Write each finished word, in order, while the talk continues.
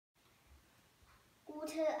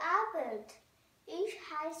Guten Abend, ich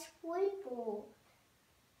heiße Huibo.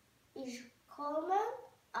 Ich komme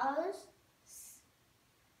aus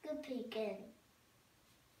Gepigen.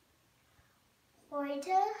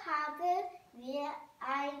 Heute haben wir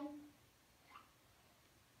ein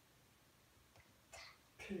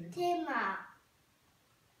Thema.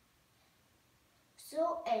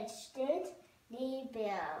 So entsteht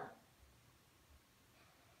Nebel.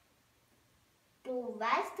 Du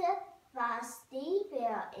weißt, was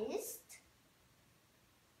Nebel ist?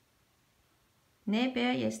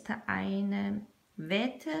 Nebel ist eine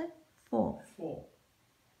Wetterwolke.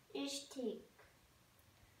 Richtig.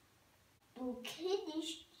 Du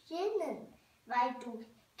kannst sehen, weil du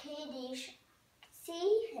kannst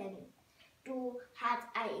sehen. Du hast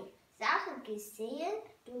eine Sache gesehen,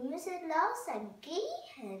 du musst langsam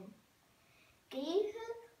gehen. Gehe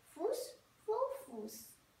Fuß vor Fuß.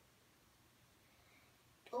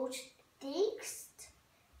 Du stiegst,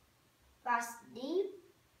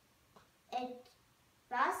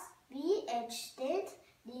 wie entsteht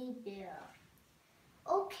Nebel.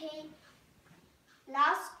 Okay,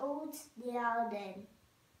 lass uns lernen.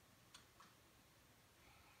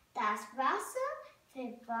 Das Wasser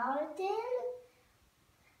verwandelt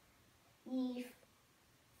die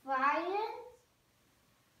Freien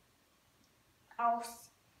aus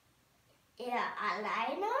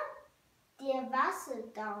alleine der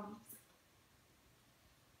Wasserdampf.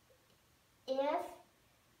 Er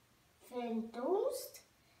verdunst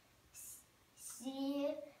sie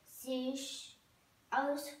sich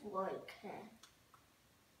aus Wolken.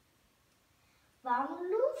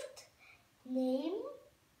 Warmluft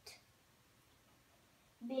nimmt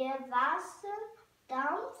mehr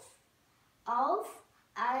Wasserdampf auf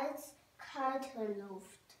als kalte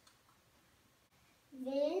Luft.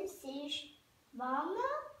 Wenn sich warme,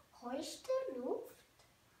 feuchte Luft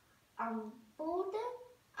am Boden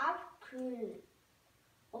abkühlt.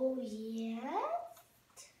 Und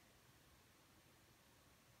jetzt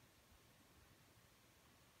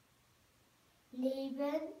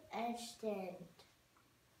Nebel entsteht.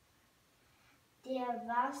 Der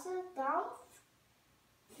Wasserdampf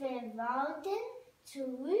verwandelt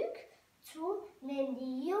zurück zu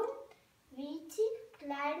Millionen winzig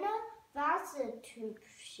kleiner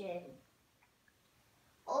Wassertröpfchen.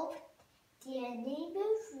 Ob der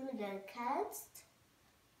Nebel fühlen kannst?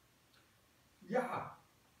 Ja.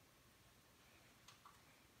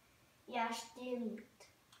 Ja, stimmt.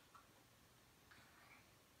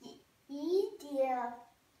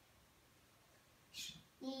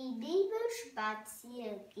 Die Nebel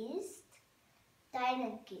spazieren ist,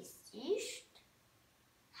 dein Gesicht,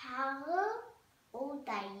 Haare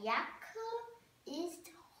oder Jacke ist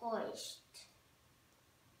feucht.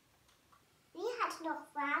 Wie hat noch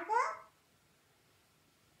Frage?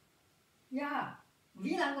 Ja.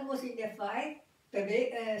 Wie lange muss ich in der Freien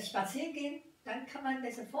spazieren gehen? Dann kann man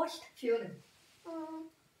das feucht fühlen.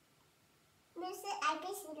 Müsste ein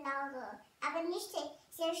bisschen lauter, aber nicht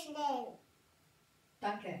sehr schnell.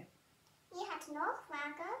 Danke. Wie hat noch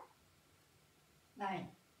Frage?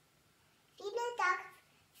 Nein. Vielen Dank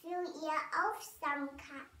für Ihre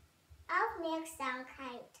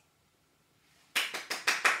Aufmerksamkeit.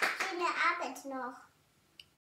 Schönen Abend noch.